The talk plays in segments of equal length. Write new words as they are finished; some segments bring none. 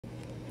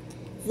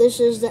This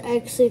is the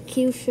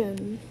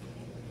execution.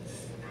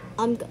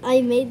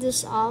 I made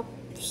this up,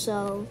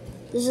 so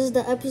this is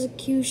the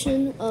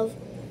execution of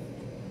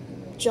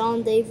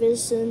John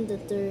Davison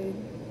III.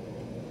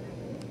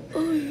 I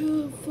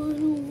have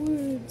final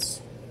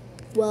words.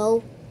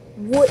 Well,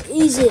 what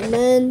is it,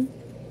 man?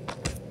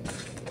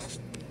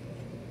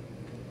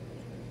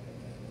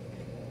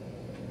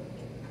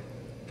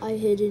 I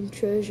hidden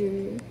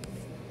treasure.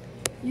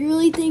 You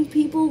really think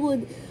people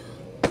would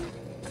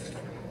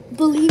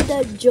believe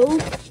that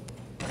joke?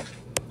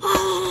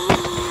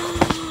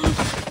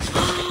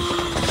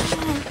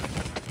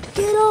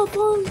 Get up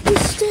on the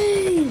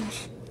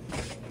stage!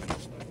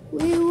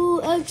 We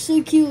will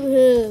execute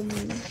him.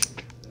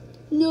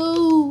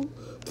 No,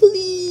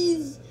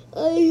 please.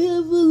 I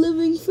have a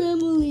living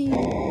family.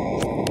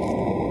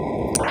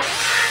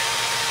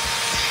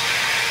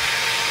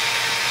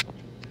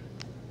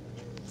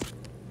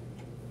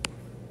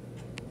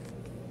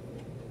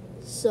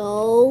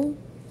 So,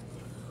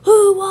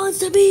 who wants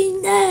to be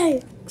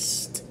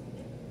next?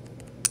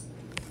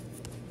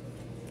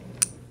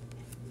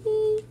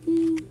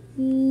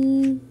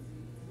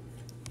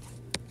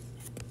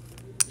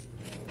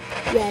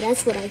 Yeah,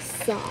 that's what I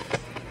thought.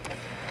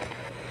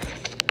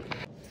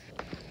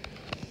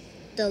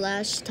 The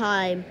last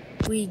time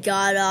we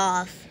got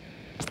off,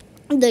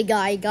 the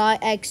guy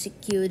got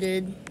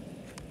executed.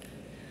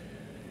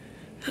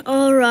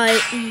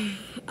 Alright,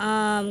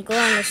 I'm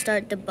going to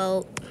start the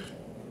boat.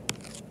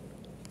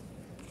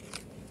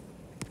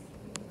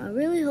 I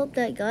really hope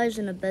that guy's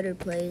in a better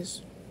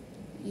place.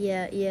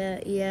 Yeah.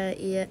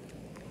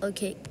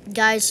 Okay,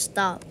 guys,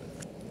 stop.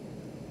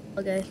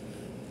 Okay.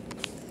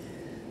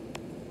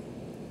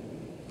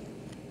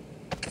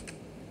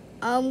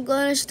 I'm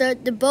gonna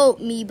start the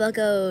boat, me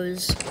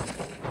buckos.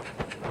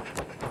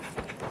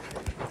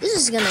 This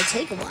is gonna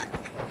take a while.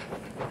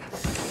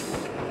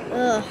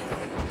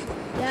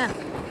 Yeah.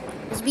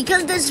 It's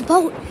because this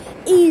boat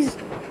is,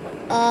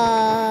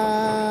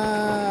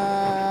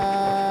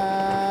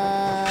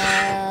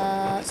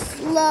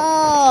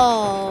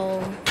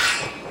 slow.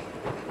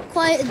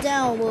 Quiet it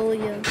down, will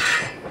you?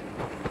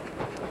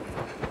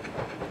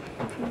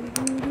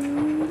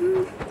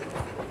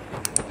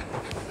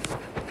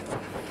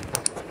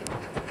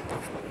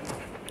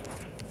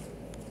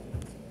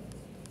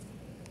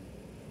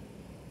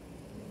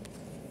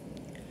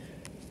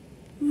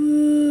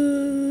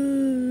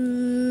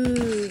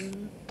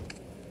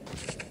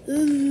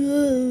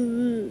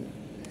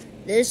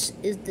 This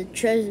is the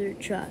treasure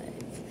tribe.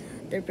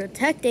 They're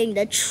protecting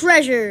the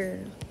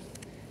treasure.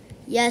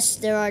 Yes,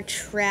 there are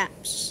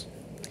traps.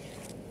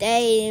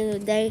 They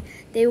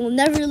will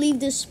never leave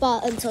this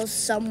spot until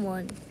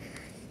someone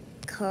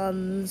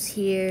comes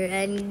here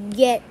and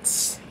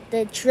gets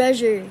the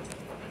treasure.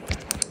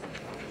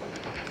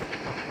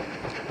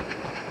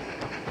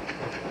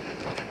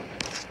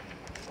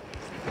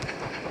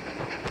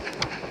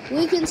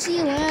 We can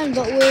see land,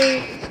 but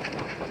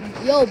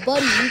yo,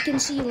 buddy, we can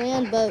see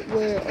land, but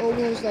we're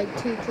almost like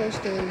too close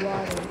to the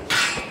water.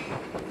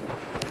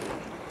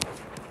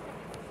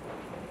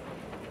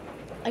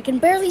 I can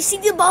barely see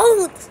the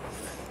boat.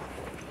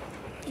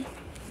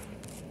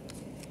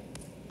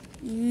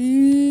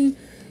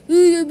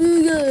 Booga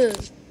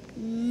booga.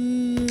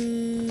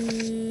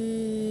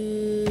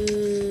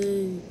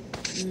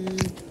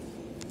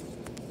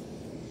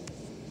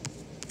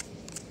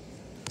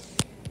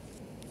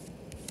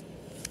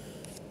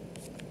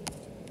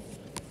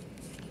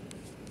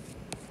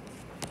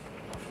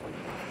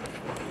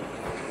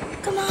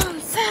 Come on,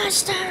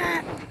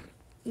 faster!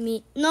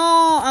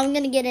 No, I'm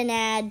gonna get an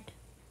ad.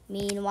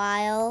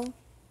 Meanwhile,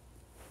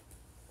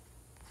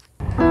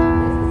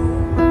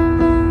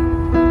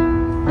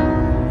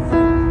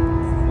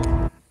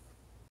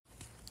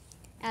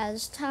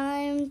 as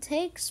time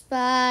takes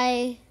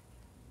by,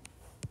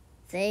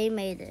 they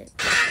made it.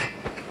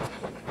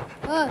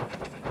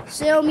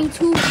 Sail me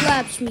 2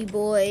 flaps, me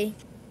boy.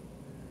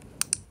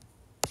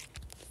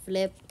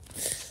 Flip.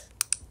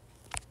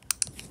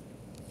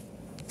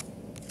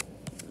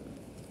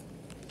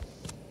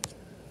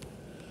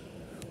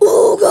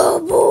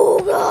 Ooga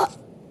booga!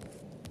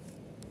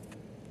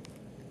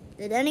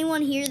 Did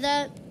anyone hear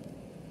that?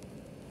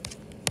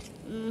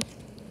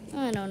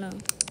 I don't know.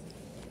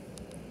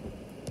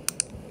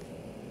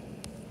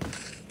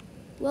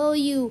 Will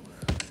you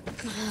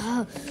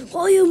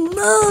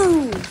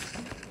move?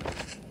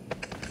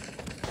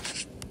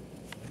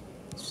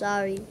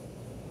 Sorry.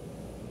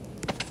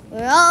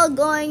 We're all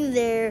going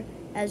there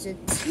as a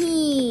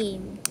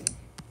team.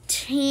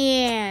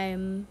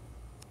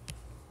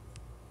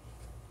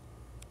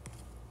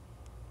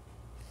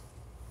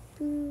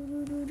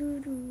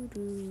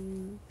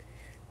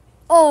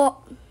 Oh.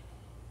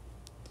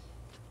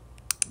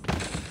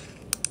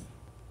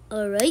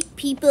 All right,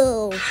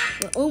 people.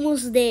 We're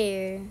almost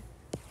there.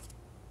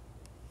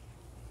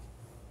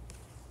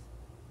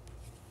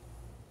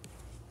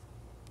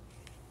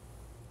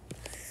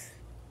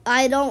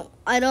 I don't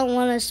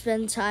want to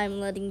spend time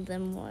letting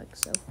them walk,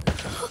 so.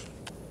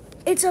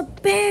 It's a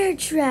bear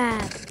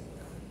trap.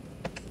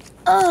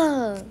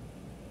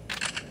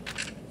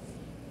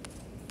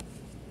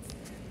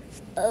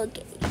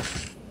 Okay.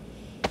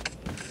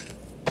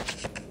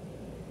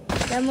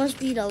 That must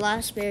be the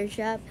last bear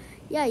trap.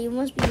 Yeah, you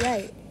must be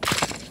right.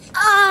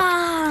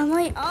 Ah,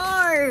 my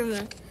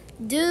arm!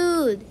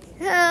 Dude,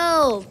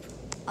 help!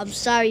 I'm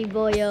sorry,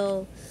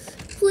 boyo.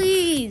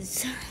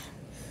 Please.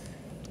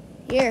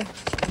 Here,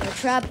 I'm a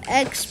trap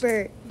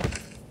expert.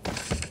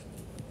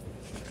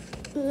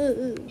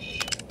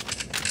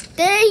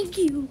 Thank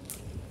you.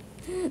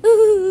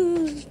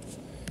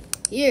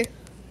 Here.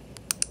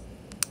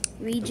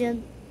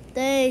 Regen.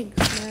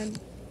 Thanks, man.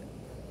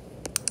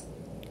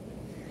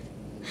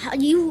 How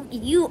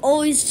you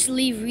always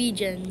leave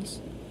regens.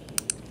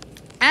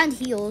 And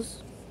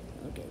heals.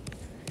 Okay.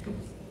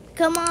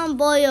 Come on,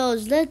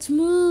 boyos, let's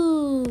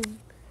move.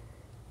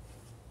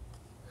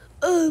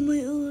 Oh, my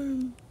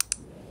arm.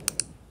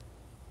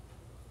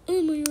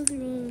 Oh, my other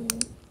arm.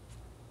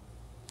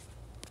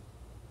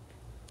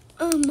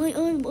 Oh, my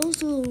arm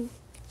also.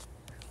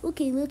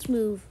 Okay, let's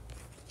move.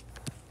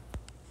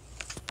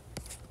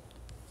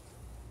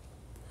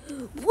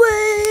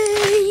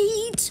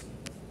 Wait!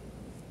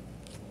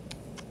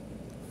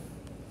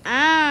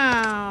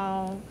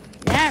 Ow.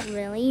 That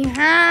really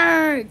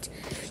hurt.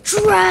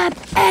 Trap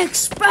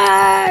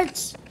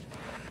experts!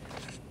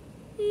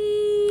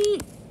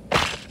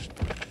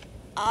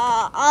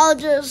 I'll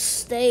just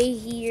stay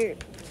here.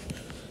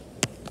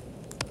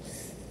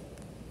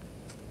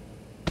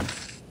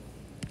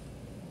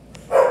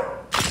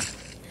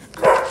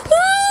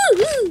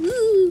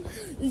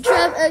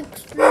 Trap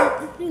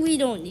expert, we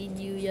don't need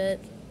you yet.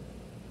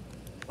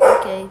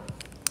 Okay.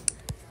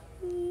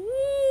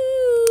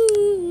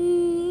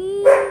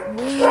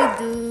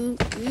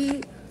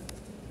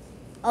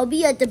 I'll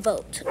be at the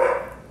boat.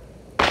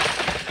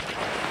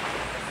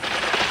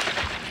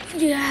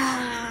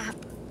 Yeah.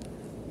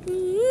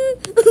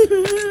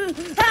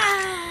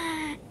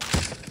 Ah.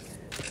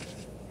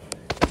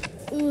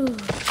 Ooh.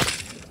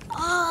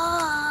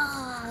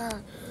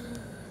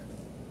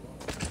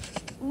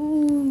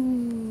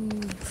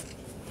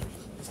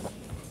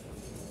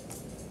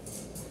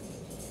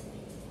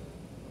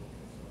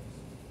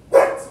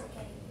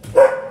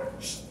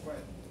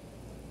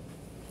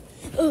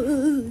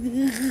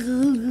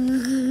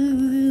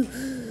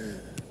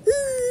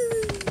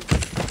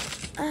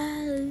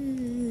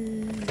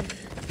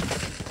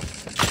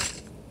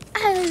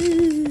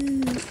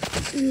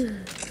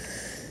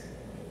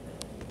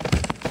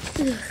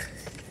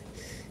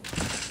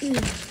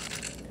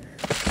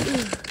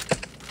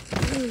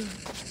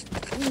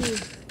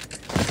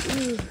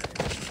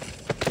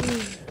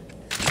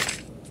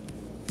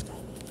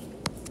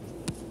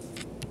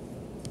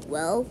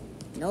 Well,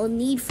 no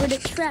need for the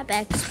trap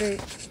expert.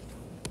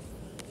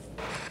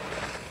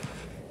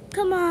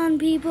 Come on,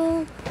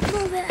 people,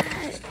 move it.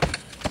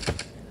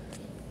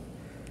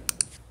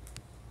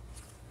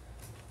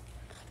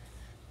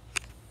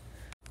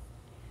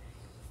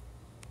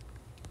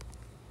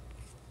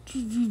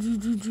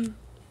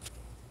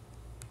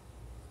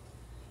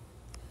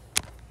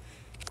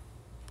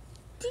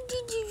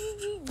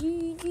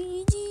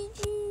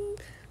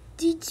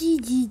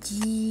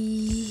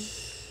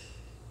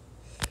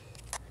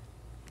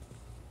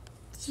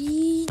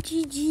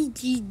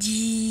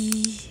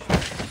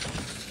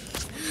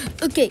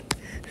 Okay,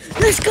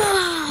 let's go!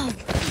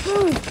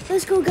 Oh,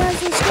 let's go,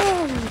 guys, let's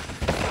go!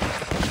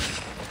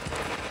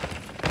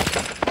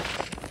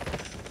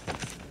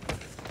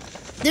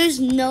 There's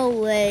no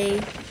way.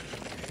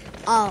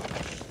 Oh,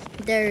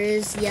 there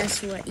is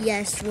yes way.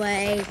 Yes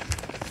way.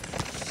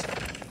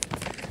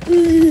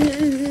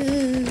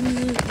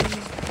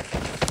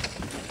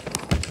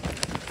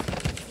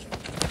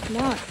 Come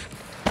on.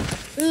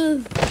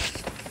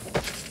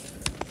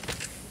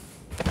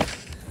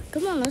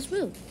 Come on, let's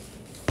move.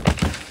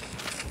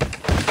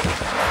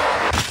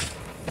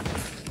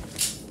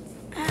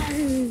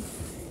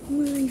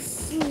 My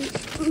foot.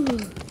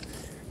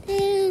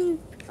 And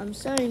I'm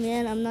sorry,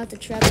 man. I'm not the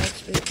trap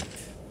expert.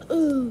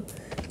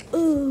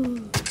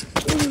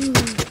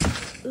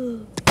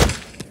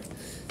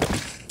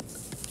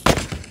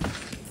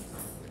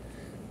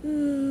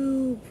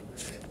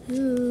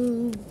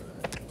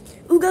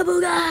 Ooga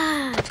booga!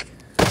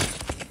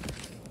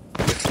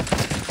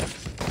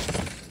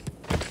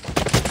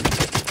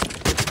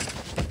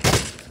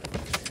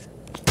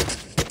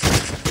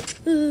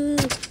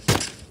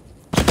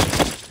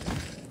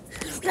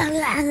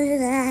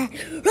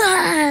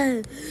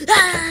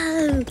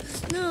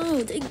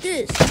 No, take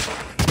this.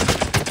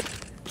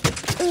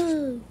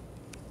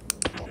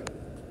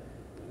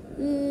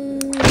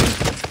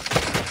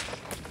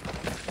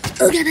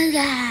 Ooga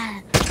booga!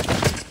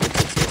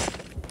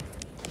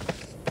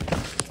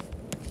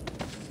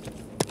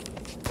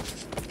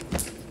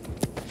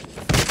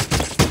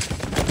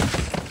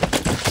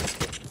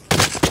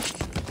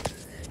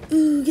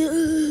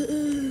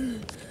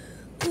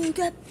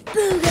 Ooga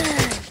booga!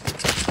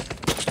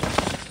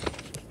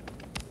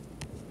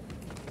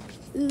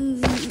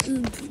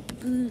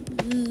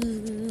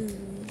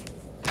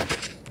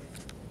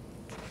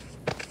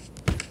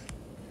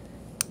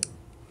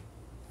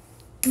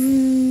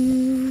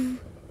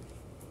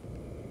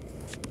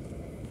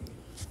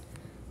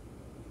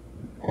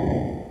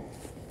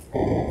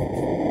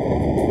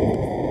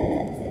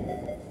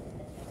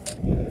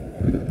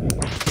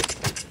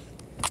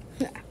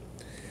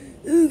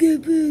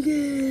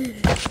 I'm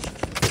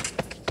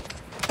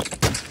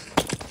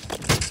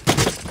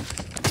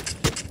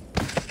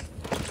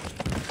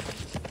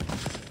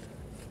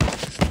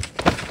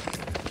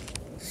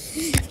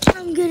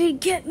gonna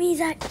get me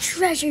that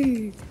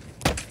treasure.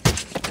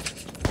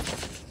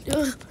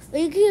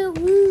 I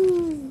can't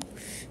move.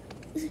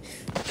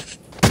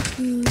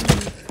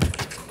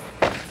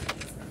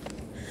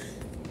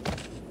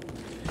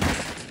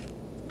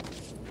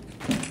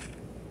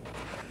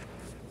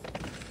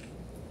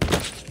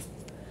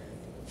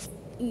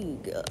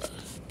 Go.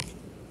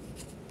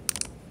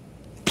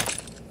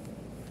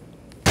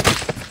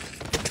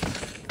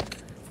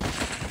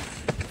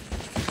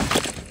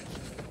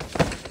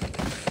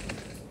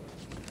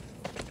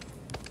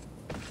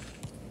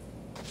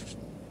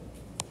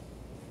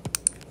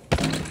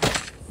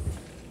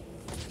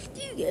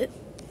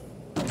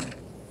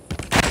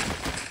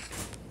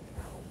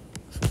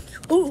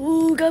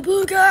 Ooga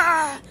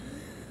booga!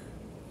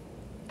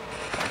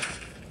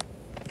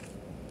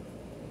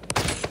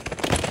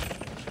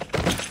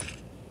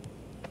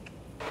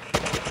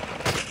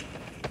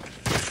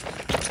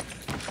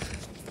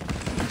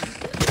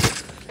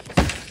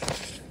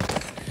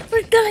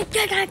 We're gonna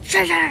get that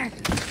treasure!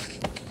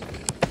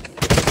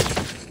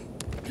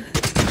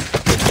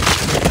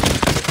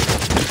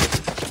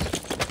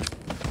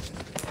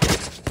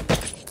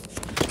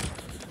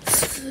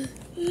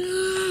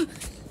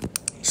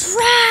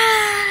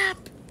 Trap!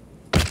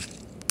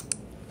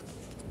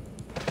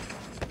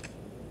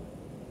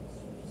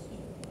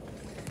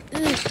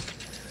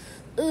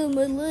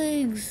 My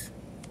legs.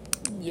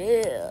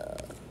 Yeah.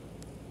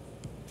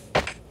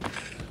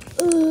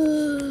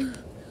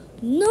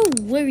 No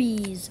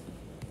worries.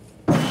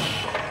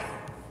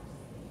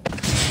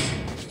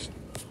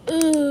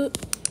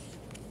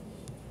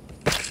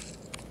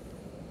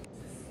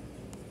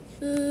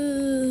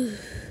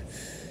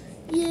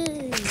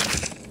 Yay.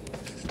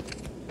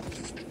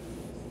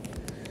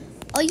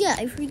 Oh yeah,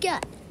 I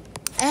forgot.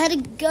 I had a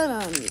gun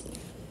on me.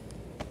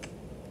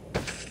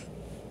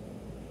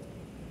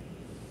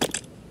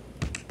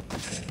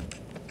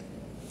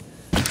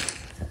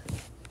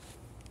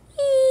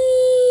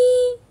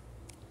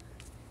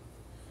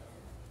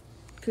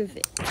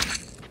 Perfect.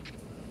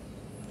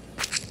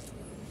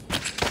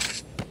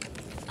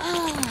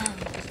 Ah,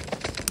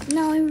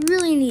 now I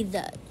really need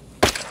that.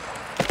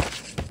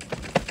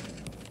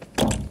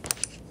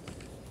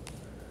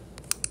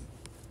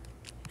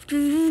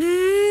 Move.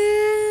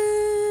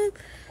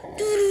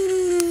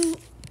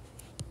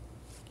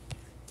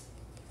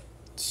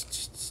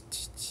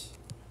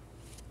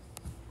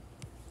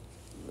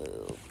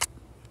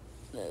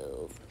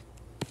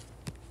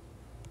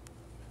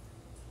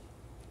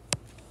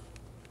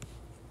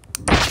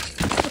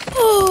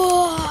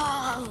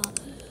 Oh!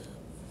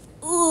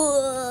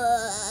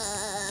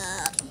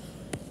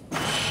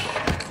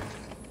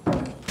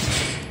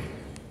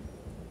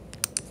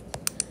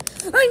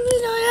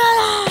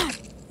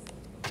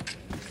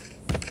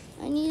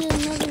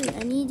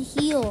 I need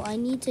heal. I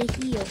need to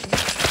heal.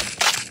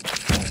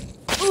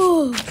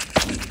 Oh!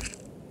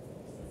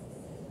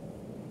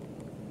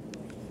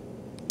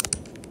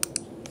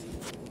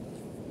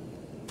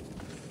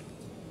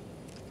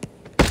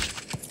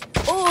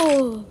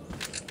 Oh!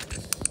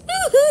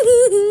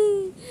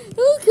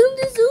 How come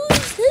this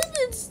always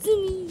happens to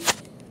me?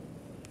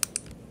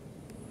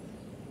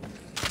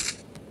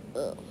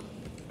 Oh.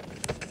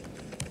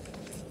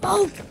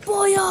 Oh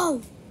boy!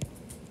 Oh!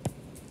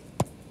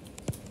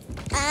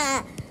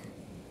 Ah!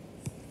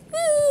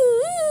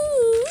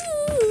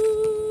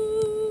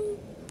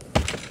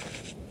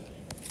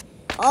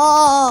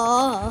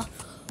 Ah!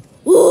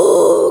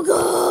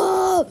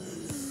 Ooga!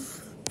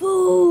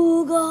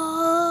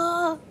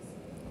 Booga!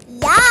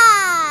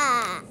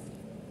 Yeah!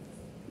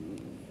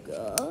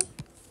 Ooga.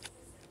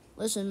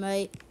 Listen,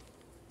 mate.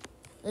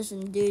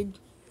 Listen, dude.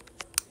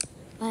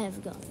 I have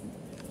a gun.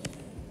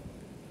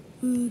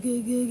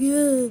 Ooga,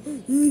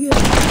 ooga.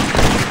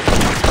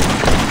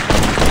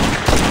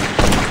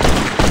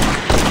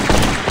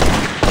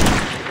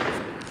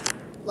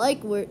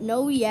 Like we're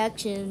no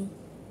reaction.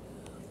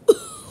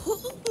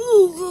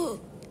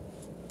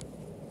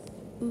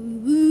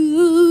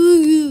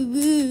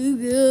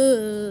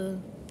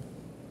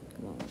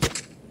 Come on.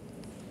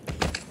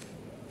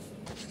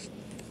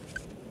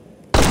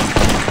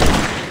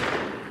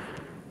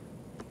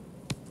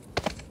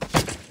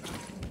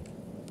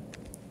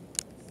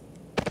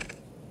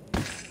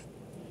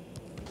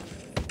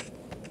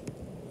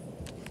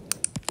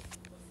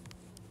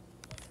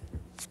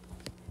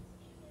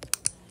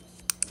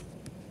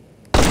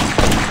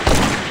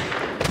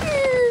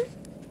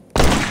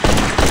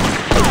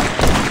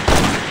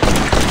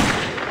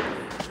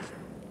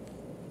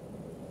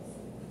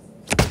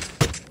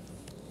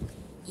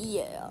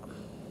 Yeah.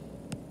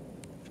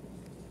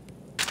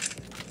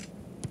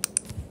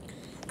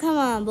 Come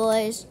on,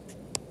 boys.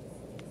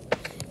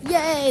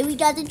 Yay, we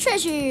got the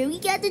treasure. We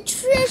got the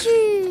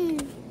treasure.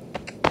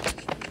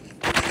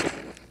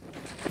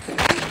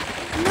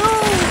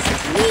 No,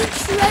 need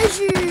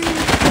treasure.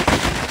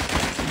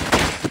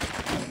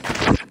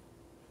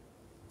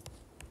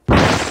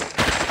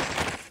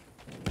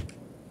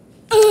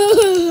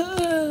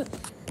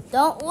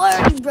 Don't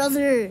worry,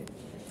 brother.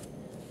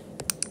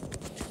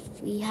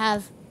 We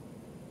have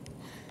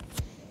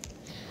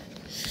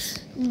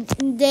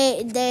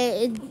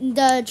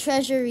the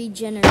treasure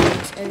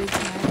regenerates every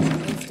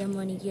time if the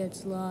money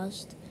gets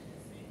lost.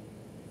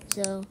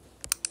 So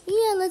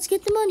yeah, let's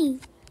get the money.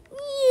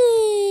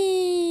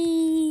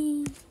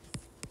 Yay!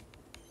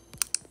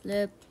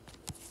 Flip.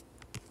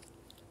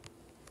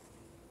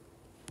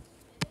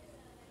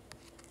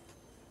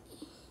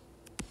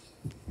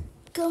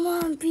 Come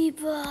on,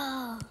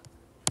 people.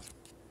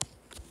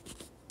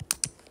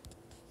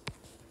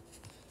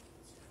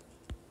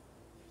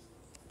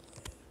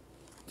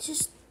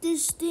 Just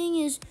this thing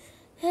is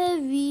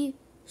heavy,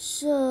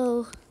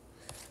 so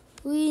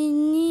we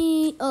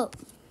need. Oh,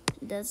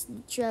 that's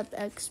the trap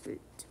expert.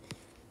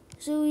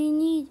 So we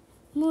need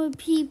more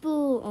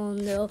people. Oh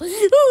no! Oh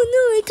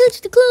no! I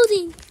touched the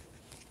clothing.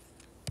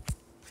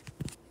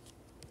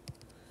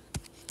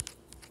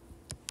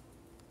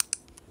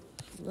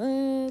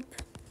 Flip.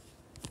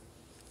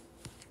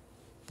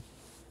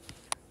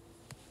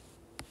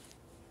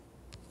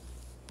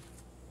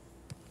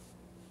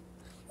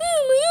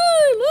 Oh my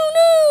arm! Oh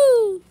no!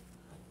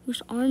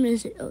 Whose arm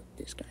is it? Oh,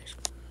 this guy's.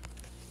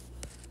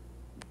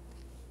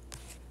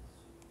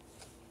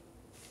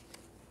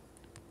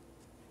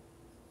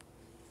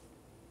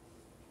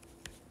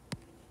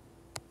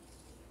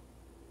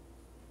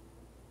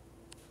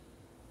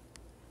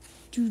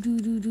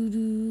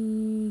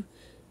 Do.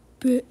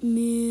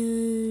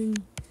 Batman.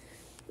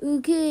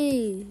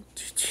 Okay.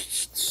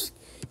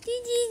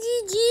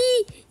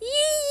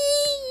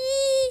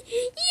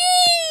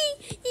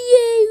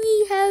 Yay, we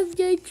have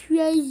the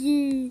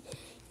treasure.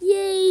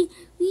 Yay,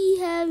 we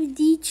have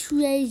the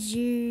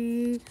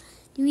treasure.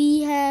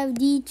 We have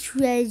the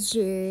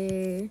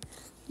treasure.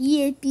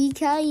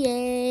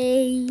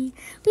 Yippee-ki-yay.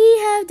 We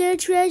have the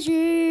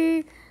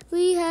treasure.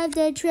 We have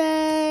the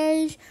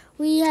treasure.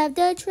 We have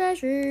the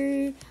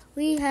treasure.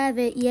 We have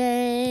it,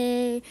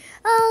 yay.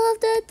 All of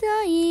the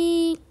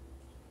time.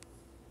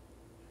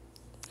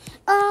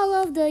 All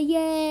of the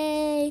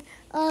yay.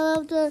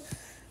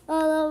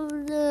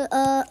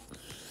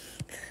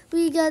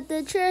 We got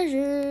the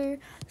treasure.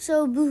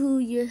 So boo,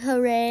 yeah,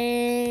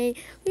 hooray.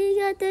 We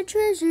got the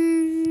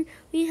treasure.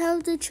 We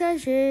have the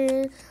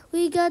treasure.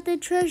 We got the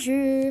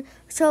treasure.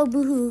 So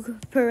boo,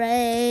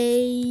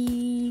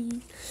 hooray.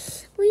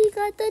 We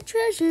got the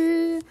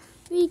treasure.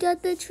 We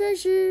got the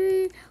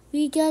treasure.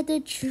 We got the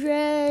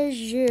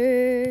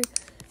treasure.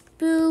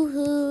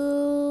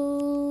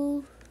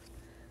 Boo-hoo.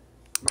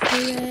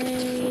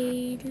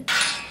 Parade.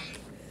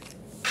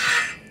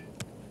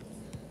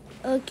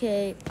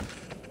 Okay.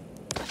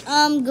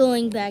 I'm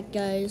going back,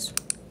 guys.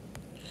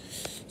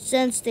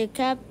 Since the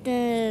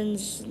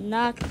captain's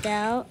knocked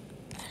out,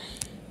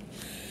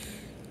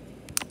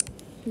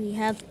 we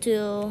have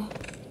to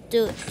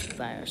do it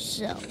by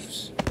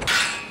ourselves.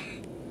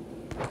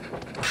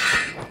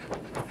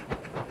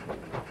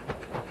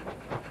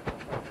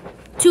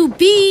 To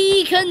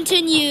be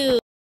continued.